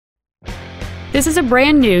This is a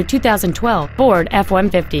brand new 2012 Ford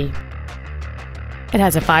F-150. It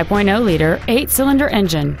has a 5.0-liter 8-cylinder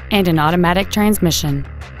engine and an automatic transmission.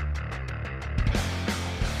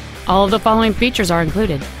 All of the following features are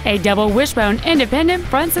included: a double wishbone independent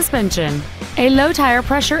front suspension, a low tire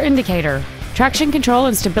pressure indicator, traction control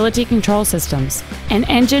and stability control systems, an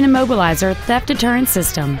engine immobilizer theft deterrent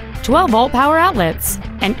system, 12-volt power outlets,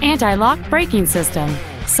 an anti-lock braking system,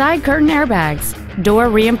 side curtain airbags, door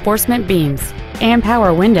reinforcement beams, and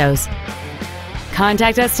power windows.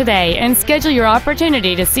 Contact us today and schedule your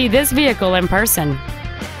opportunity to see this vehicle in person.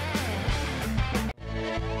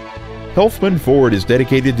 Helfman Ford is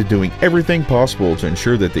dedicated to doing everything possible to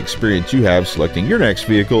ensure that the experience you have selecting your next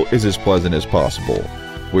vehicle is as pleasant as possible.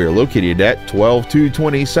 We are located at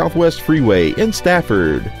 12220 Southwest Freeway in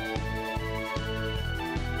Stafford.